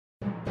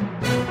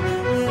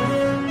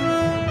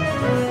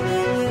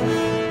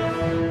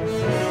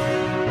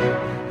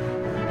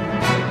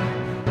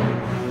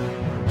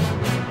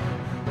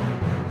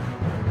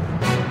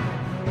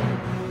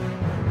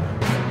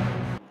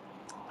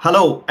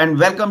Hello and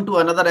welcome to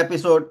another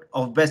episode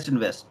of Best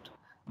Invest.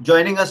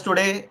 Joining us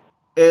today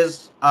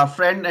is our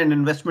friend and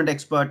investment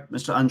expert,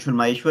 Mr. Anshul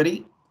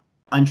Maheshwari.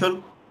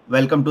 Anshul,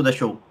 welcome to the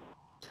show.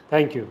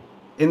 Thank you.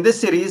 In this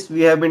series,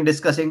 we have been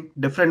discussing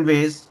different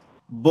ways,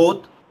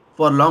 both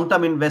for long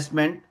term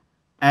investment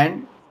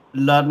and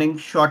learning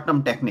short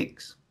term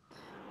techniques.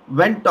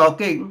 When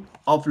talking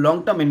of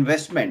long term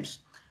investments,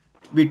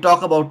 we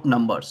talk about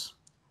numbers.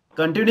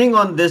 Continuing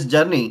on this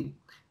journey,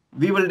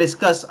 we will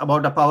discuss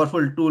about a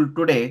powerful tool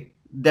today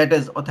that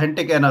is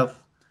authentic enough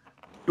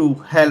to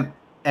help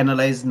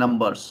analyze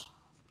numbers.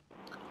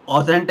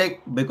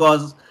 Authentic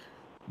because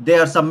they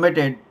are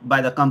submitted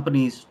by the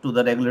companies to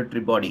the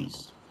regulatory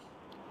bodies.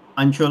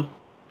 Anshul,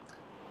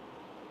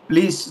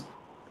 please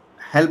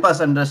help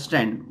us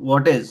understand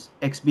what is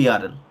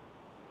XBRL.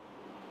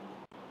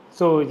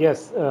 So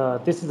yes,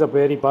 this is a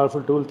very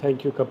powerful tool.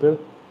 Thank you, Kapil.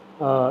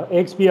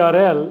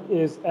 XBRL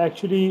is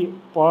actually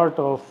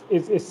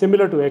is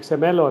similar to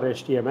XML or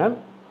HTML.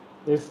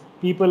 If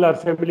people are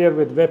familiar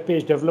with web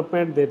page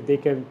development, they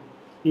can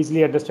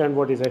easily understand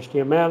what is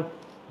HTML.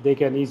 They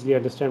can easily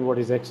understand what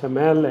is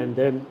XML, and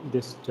then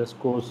this just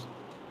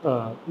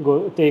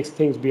takes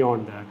things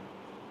beyond that.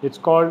 It's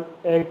called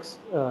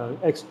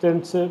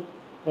extendable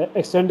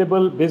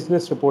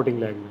business reporting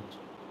language.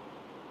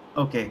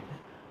 Okay.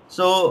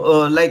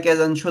 So, like as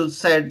Anshul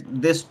said,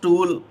 this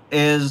tool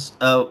is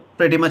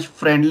pretty much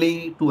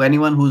friendly to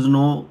anyone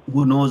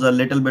who knows a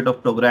little bit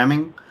of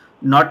programming.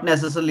 Not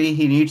necessarily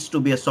he needs to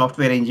be a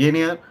software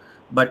engineer,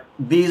 but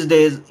these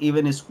days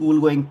even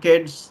school-going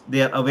kids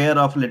they are aware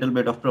of little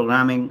bit of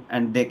programming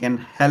and they can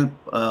help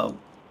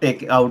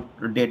take out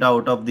data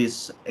out of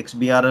this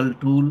XBRL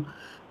tool,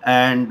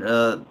 and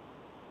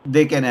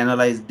they can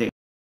analyze data.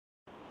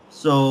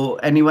 So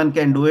anyone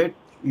can do it.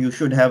 You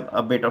should have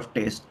a bit of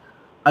taste.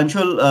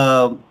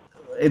 Anshul,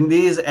 in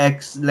these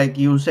X, like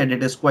you said,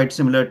 it is quite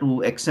similar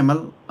to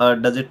XML.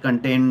 Does it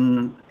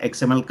contain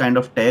XML kind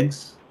of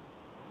tags?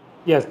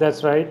 Yes,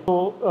 that's right.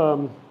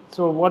 So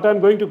what I'm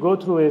going to go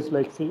through is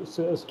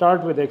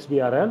start with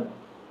XBRL,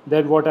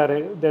 then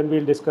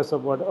we'll discuss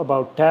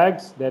about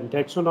tags, then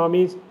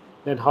taxonomies,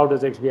 then how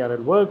does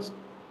XBRL works,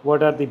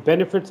 what are the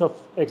benefits of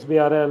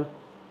XBRL,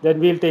 then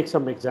we'll take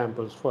some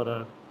examples for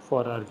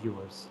our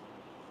viewers.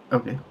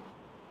 Okay.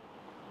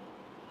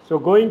 So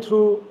going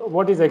through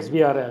what is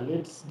XBRL,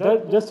 it's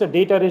just a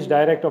data-rich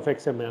dialect of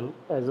XML,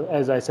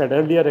 as I said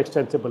earlier,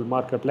 extensible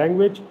markup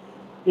language.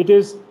 It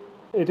is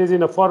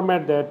in a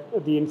format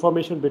that the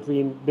information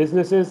between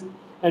businesses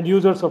and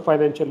users of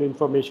financial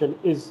information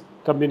is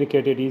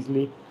communicated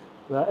easily.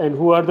 And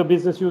who are the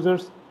business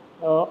users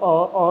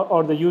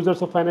or the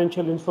users of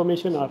financial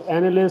information are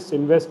analysts,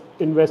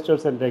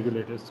 investors, and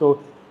regulators. So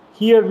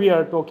here we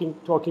are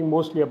talking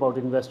mostly about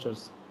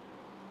investors.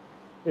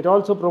 It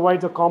also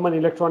provides a common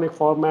electronic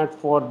format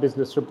for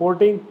business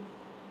reporting.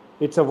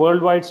 It's a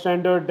worldwide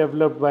standard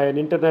developed by an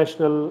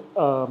international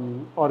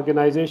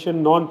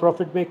organization,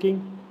 non-profit making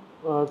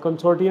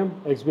consortium,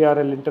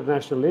 XBRL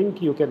International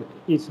Inc. You can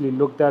easily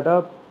look that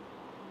up.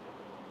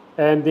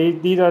 And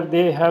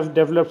they have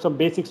developed some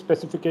basic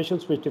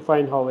specifications which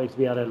define how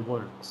XBRL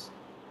works.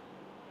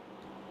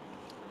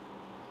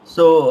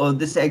 So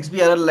this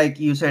XBRL, like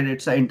you said,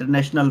 it's an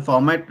international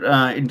format,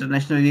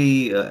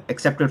 internationally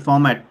accepted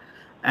format,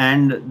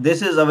 and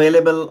this is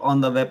available on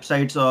the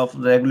websites of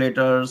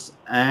regulators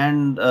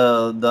and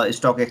the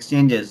stock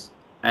exchanges,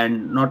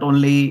 and not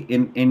only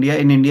in India.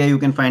 In India, you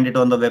can find it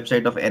on the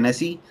website of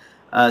NSE.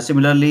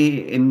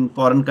 Similarly, in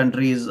foreign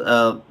countries,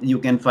 you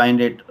can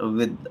find it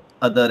with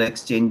other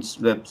exchange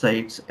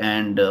websites,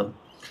 and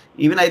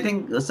even I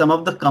think some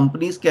of the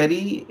companies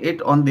carry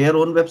it on their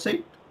own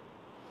website.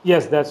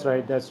 Yes, that's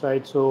right. That's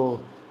right.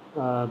 So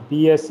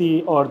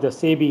BSE or the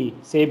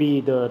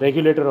SEBI, the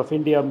regulator of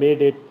India,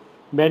 made it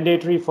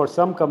mandatory for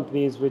some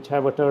companies which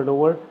have a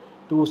turnover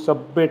to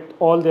submit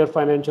all their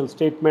financial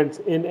statements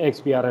in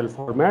XBRL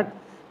format.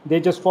 They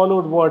just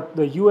followed what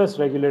the US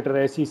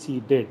regulator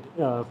SEC did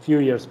a few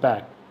years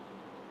back.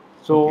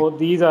 So Okay.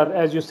 these are,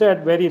 as you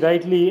said, very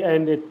rightly,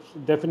 and it's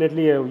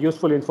definitely a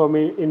useful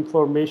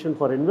information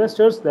for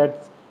investors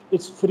that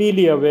it's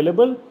freely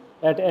available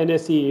at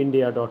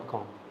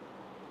nseindia.com.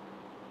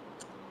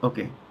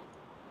 Okay.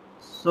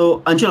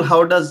 So, Anshul,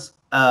 how does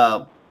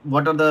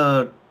what are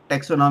the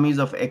taxonomies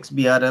of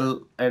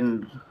XBRL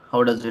and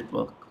how does it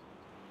work?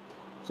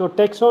 So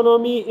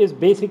taxonomy is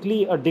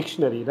basically a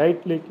dictionary,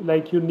 right?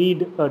 Like you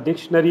need a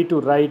dictionary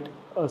to write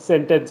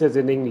sentences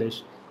in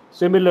English.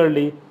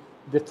 Similarly,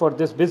 for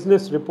this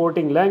business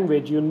reporting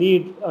language, you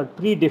need a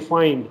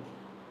predefined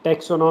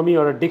taxonomy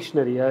or a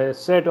dictionary, a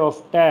set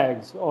of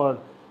tags or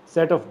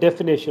set of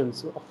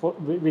definitions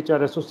which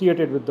are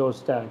associated with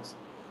those tags.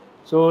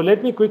 So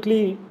let me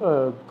quickly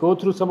go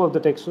through some of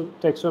the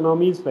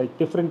taxonomies. Like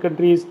different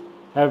countries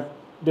have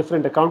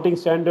different accounting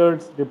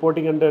standards.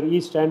 Reporting under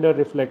each standard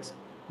reflects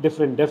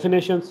different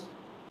definitions.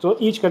 So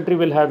each country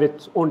will have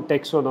its own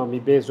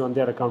taxonomy based on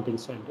their accounting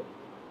standard.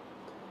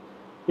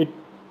 It,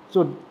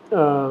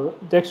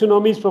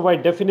 taxonomies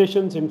provide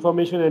definitions,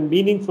 information, and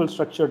meaningful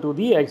structure to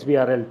the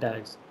XBRL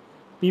tags.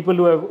 people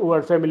who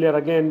are familiar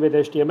again with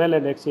HTML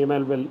and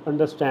XML will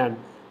understand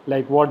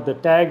like what the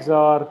tags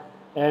are,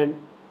 and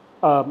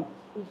um,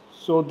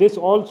 so this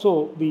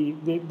also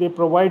they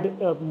provide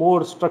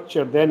more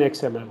structure than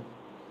XML.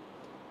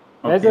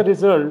 As a Okay.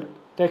 result,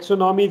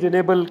 taxonomies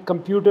enable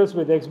computers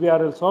with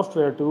XBRL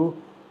software to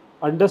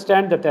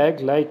understand the tag,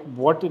 like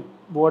what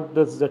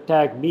does the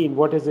tag mean,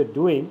 what is it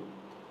doing,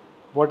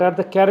 what are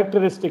the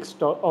characteristics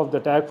of the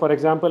tag. For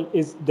example,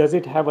 does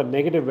it have a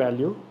negative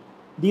value?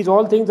 These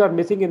all things are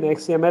missing in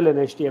XML and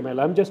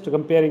HTML. I'm just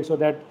comparing so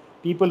that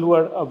people who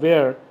are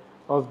aware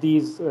of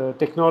these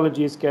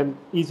technologies can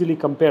easily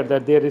compare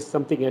that there is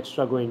something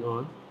extra going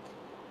on.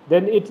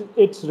 Then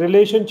its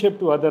relationship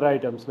to other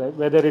items, like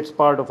whether it's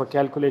part of a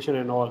calculation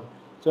and all.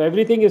 So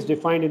everything is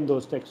defined in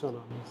those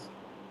taxonomies.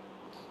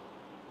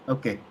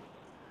 Okay.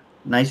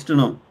 Nice to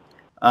know.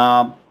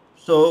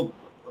 So,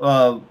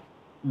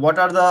 what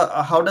are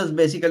the, how does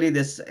basically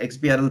this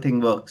XBRL thing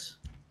works?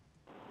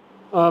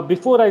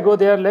 Before I go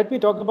there, let me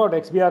talk about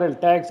XBRL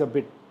tags a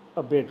bit.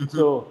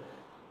 Mhm.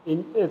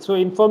 So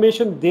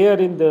information there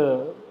in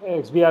the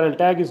XBRL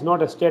tag is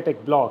not a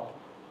static block.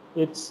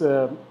 It's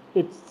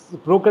it's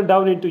broken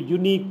down into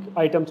unique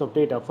items of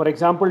data. For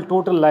example,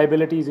 total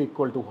liability is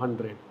equal to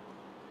 100.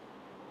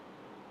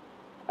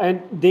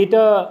 And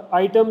data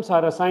items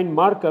are assigned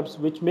markups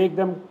which make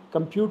them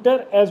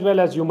computer as well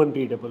as human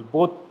readable.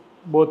 Both,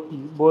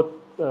 both,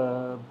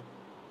 uh,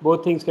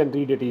 both things can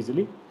read it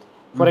easily.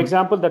 For Mhm.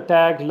 example, the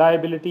tag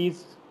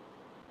liabilities,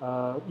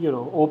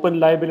 open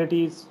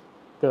liabilities,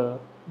 the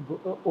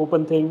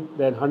open thing,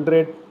 then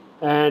 100,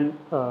 and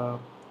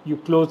you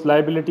close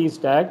liabilities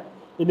tag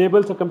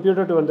enables a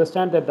computer to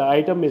understand that the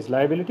item is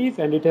liabilities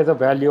and it has a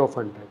value of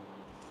 100.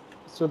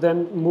 So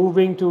then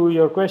moving to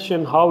your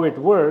question, how it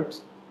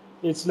works,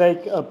 it's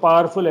like a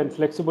powerful and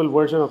flexible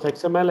version of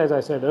XML, as I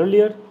said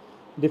earlier,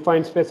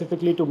 defined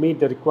specifically to meet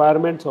the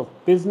requirements of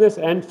business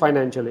and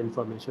financial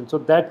information. So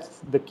that's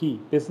the key,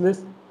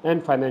 business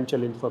and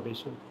financial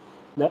information.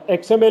 The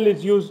XML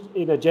is used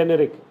in a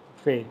generic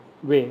way.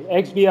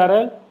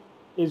 XBRL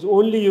is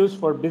only used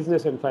for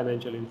business and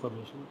financial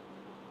information.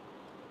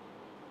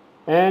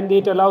 And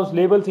it allows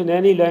labels in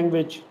any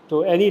language.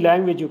 So any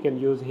language you can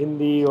use,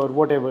 Hindi or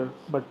whatever,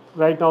 but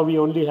right now we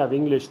only have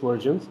English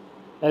versions,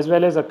 as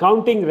well as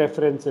accounting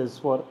references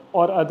for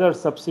or other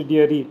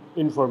subsidiary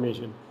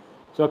information.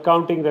 So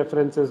accounting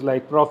references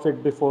like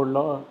profit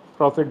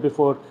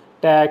before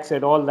tax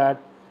and all that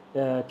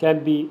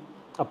can be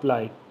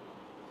applied.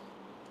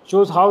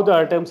 Shows how the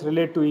items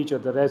relate to each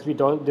other, as we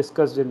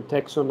discussed in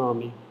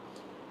taxonomy.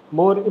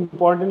 More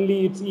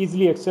importantly, it's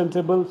easily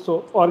extensible,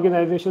 so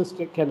organizations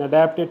can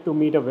adapt it to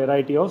meet a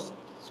variety of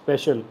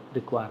special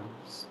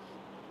requirements.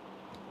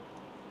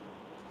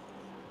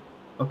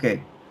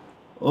 Okay.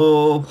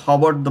 Oh, how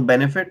about the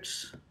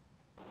benefits?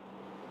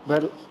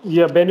 Well,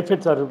 yeah,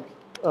 benefits are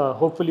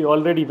hopefully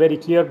already very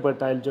clear,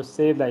 but I'll just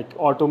say like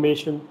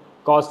automation,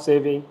 cost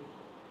saving,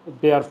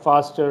 they are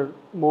faster,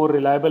 more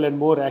reliable, and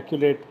more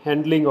accurate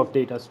handling of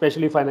data,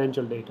 especially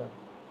financial data.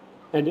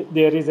 And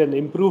there is an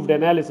improved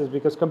analysis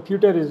because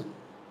computer is,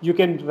 you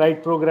can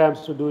write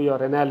programs to do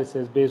your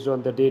analysis based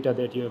on the data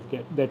that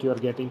you are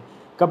getting.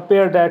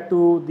 Compare that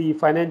to the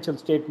financial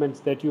statements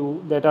that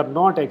are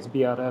not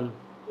XBRL,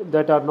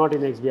 that are not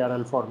in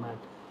XBRL format.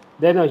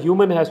 Then a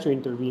human has to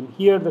intervene.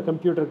 Here, the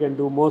computer can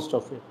do most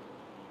of it.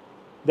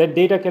 Then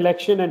data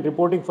collection and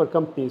reporting for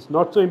companies,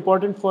 not so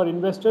important for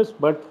investors,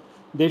 but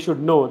they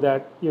should know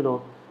that the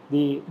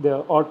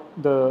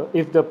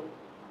if the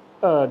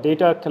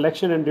data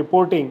collection and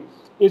reporting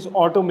is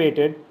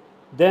automated,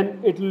 then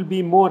it will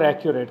be more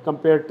accurate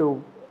compared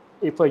to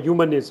if a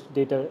human is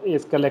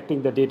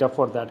collecting the data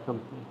for that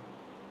company.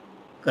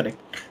 Correct.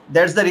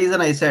 That's the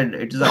reason I said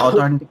it is an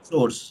authentic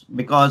source,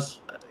 because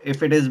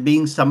if it is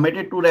being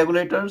submitted to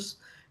regulators,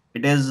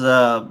 it is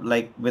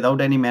like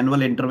without any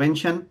manual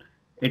intervention,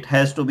 it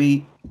has to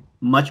be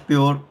much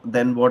pure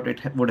than what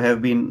it would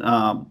have been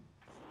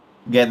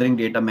gathering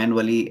data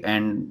manually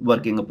and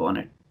working upon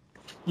it.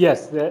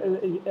 Yes,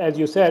 as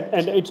you said,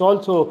 and it's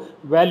also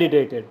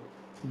validated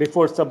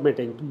before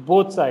submitting to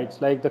both sides.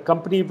 Like the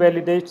company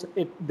validates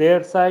it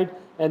their side,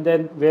 and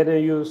then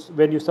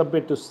when you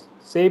submit to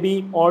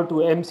SEBI or to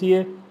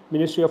MCA,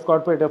 Ministry of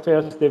Corporate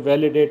Affairs, they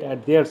validate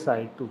at their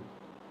side too.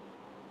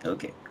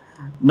 Okay.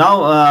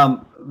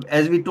 Now,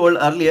 as we told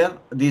earlier,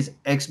 these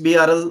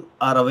XBRL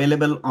are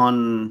available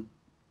on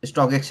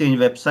stock exchange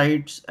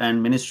websites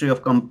and Ministry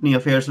of Company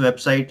Affairs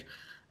website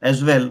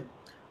as well.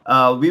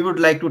 We would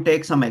like to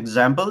take some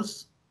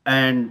examples,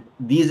 and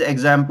these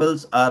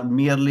examples are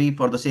merely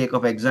for the sake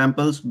of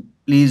examples.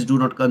 Please do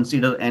not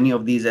consider any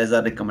of these as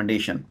a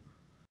recommendation.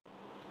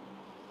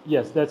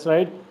 Yes, that's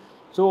right.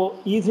 So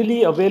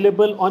easily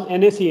available on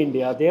NSE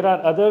India. There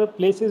are other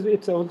places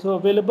it's also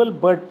available,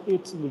 but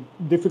it's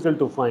difficult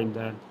to find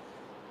that.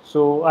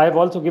 So I have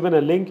also given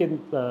a link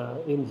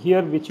in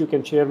here which you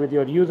can share with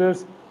your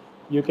users.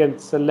 You can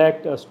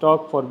select a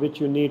stock for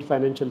which you need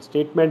financial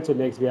statements in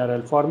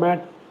XBRL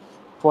format.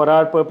 For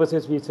our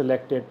purposes, we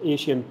selected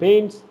Asian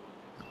Paints.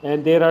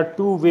 And there are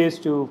two ways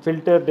to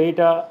filter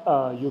data.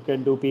 You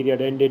can do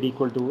period ended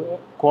equal to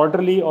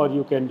quarterly, or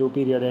you can do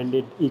period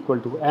ended equal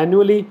to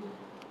annually.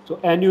 So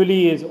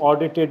annually is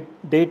audited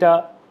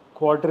data.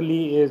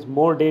 Quarterly is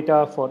more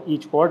data for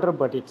each quarter,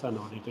 but it's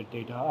unaudited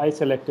data. I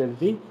selected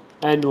the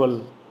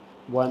annual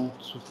one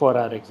for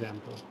our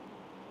example.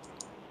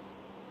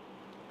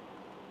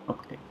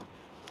 Okay.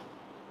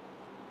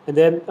 And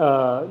then,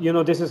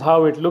 this is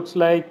how it looks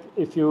like.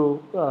 If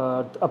you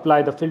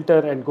apply the filter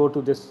and go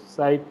to this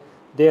site,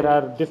 there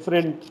are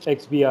different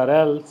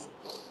XBRLs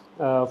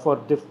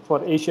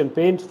for Asian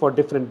paints for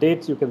different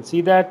dates. You can see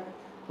that.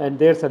 And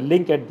there's a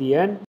link at the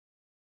end.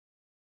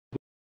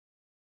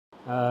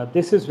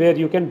 This is where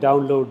you can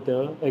download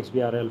the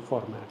XBRL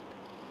format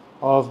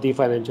of the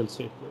financial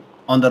statement.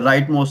 On the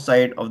rightmost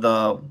side of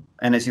the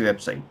NSE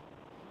website.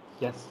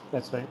 Yes,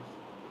 that's right.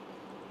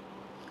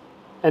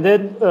 And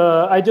then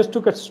I just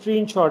took a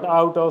screenshot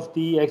out of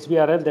the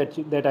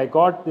XBRL that I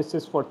got. This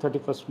is for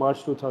 31st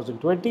March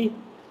 2020.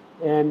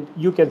 And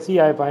you can see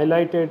I've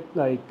highlighted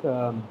like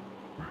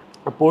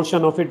a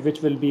portion of it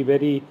which will be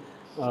very,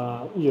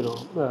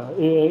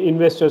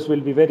 investors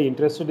will be very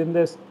interested in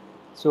this.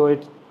 So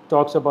it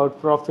talks about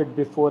profit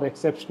before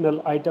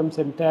exceptional items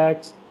and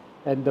tax,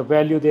 and the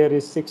value there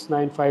is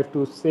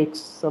 69526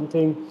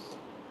 something.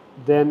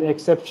 Then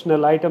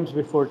exceptional items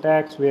before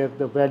tax, where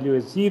the value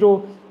is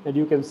 0, and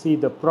you can see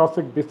the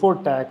profit before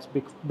tax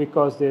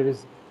because there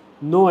is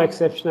no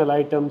exceptional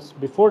items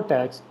before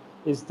tax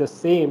is the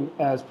same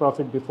as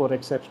profit before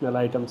exceptional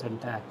items and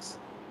tax.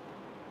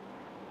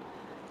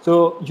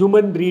 So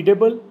human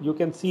readable, you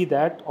can see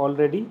that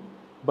already,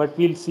 but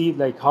we'll see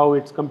like how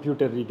it's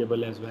computer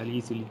readable as well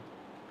easily.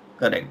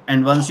 Correct.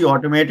 And once you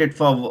automate it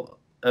for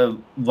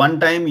one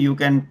time, you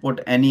can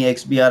put any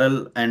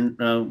XBRL and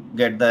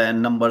get the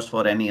numbers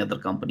for any other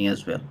company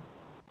as well.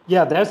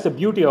 Yeah, that's the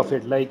beauty of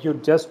it. Like you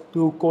just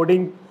do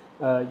coding.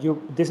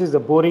 This is the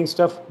boring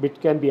stuff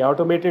which can be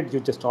automated.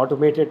 You just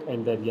automate it,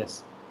 and then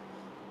yes,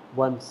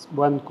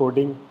 one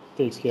coding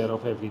takes care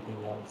of everything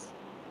else.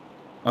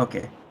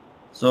 Okay.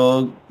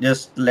 So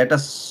just let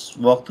us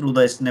walk through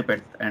the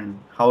snippet and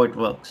how it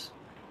works.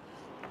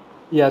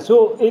 Yeah,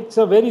 so it's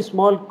a very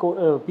small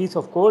piece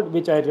of code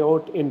which I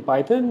wrote in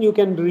Python. You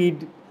can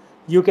read,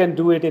 you can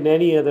do it in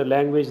any other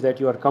language that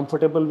you are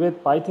comfortable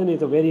with. Python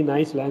is a very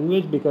nice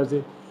language because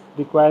it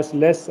requires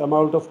less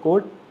amount of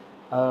code,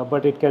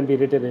 but it can be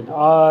written in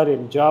R,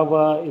 in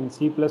Java, in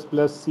C++,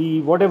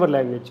 C, whatever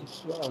language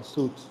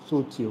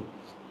suits you.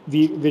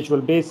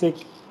 Visual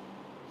Basic.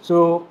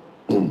 So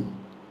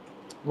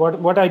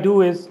what I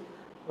do is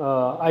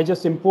I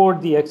just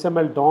import the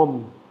XML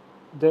DOM,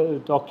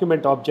 the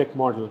document object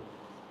model.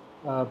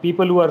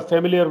 People who are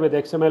familiar with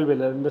XML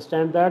will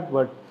understand that,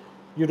 but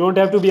you don't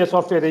have to be a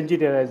software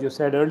engineer, as you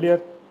said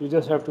earlier. You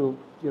just have to,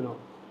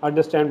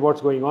 understand what's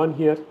going on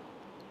here.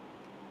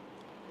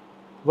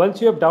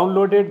 Once you have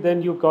downloaded,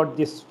 then you got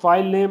this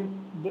file name.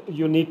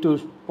 You need to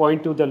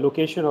point to the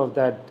location of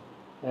that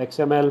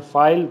XML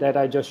file that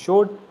I just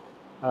showed.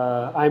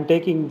 I'm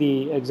taking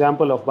the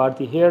example of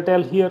Bharti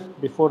Hairtel here.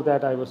 Before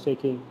that, I was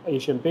taking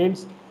Asian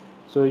Paints.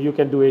 So you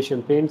can do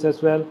Asian Paints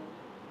as well.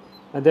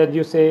 And then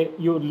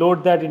you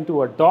load that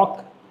into a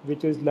doc,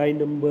 which is line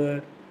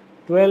number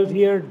 12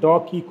 here.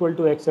 Doc equal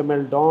to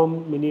XML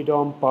DOM, mini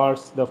DOM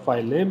parse the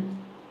file name.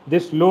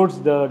 This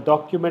loads the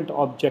document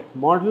object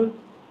model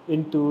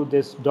into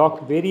this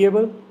doc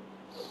variable.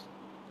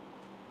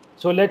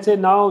 So let's say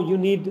now you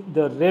need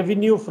the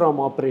revenue from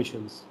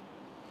operations.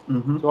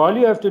 So all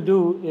you have to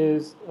do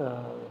is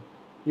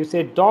you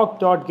say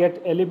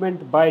doc.get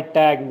element by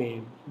tag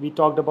name. We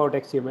talked about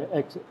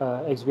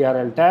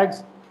XBRL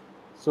tags.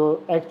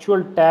 So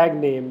actual tag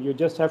name, you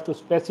just have to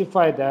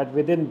specify that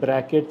within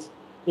brackets,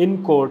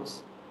 in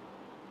quotes,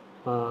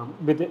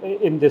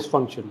 in this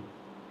function.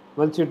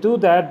 Once you do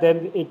that,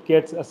 then it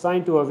gets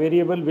assigned to a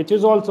variable which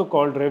is also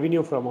called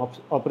revenue from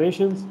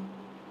operations.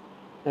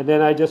 And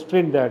then I just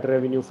print that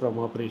revenue from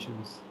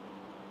operations.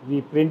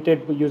 We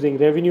printed using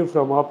revenue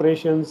from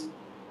operations,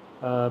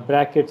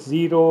 bracket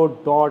 0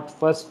 dot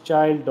first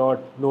child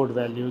dot node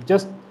value.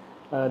 Just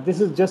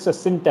this is just a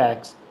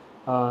syntax.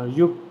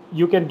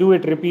 You can do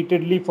it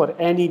repeatedly for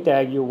any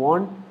tag you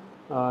want.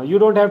 You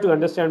don't have to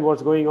understand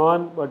what's going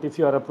on, but if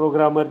you are a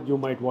programmer, you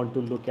might want to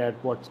look at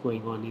what's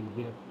going on in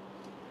here.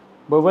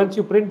 But once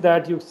you print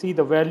that, you see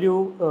the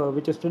value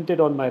which is printed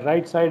on my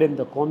right side in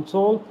the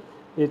console.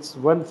 It's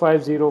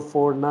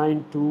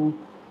 150,492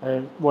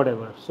 and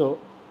whatever.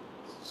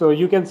 So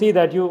you can see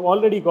that you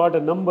already got a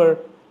number.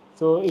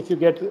 So if you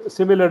get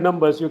similar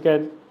numbers, you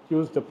can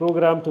use the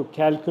program to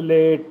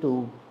calculate,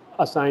 to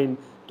assign,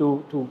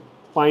 to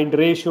find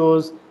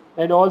ratios,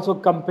 and also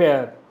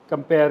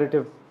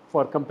comparative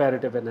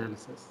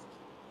analysis.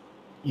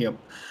 Yep.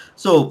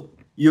 So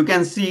you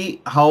can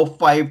see how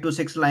 5 to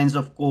 6 lines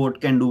of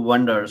code can do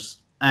wonders.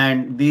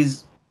 And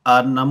these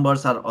are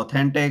numbers are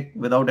authentic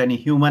without any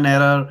human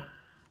error.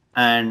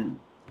 And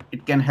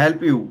it can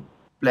help you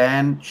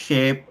plan,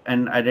 shape,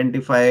 and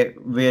identify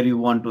where you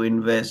want to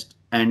invest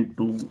and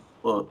to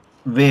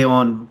weigh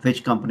on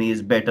which company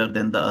is better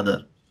than the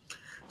other.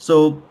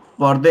 So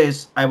for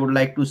this, I would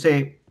like to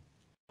say,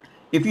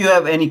 if you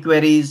have any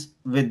queries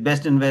with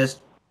Best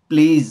Invest,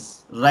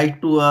 please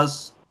write to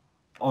us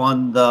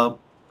on the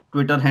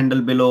Twitter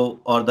handle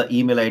below or the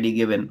email ID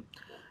given.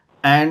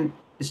 And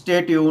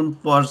stay tuned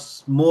for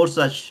more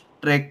such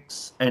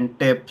tricks and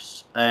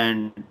tips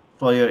and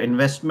for your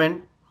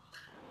investment.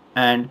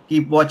 And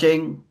keep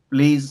watching.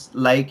 Please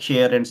like,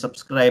 share, and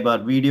subscribe our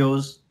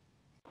videos.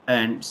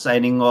 And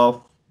signing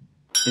off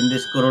in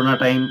this corona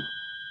time,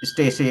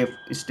 stay safe,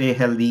 stay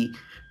healthy,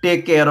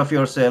 take care of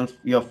yourself,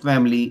 your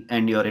family,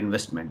 and your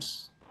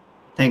investments.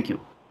 Thank you.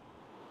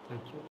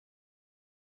 Thank you.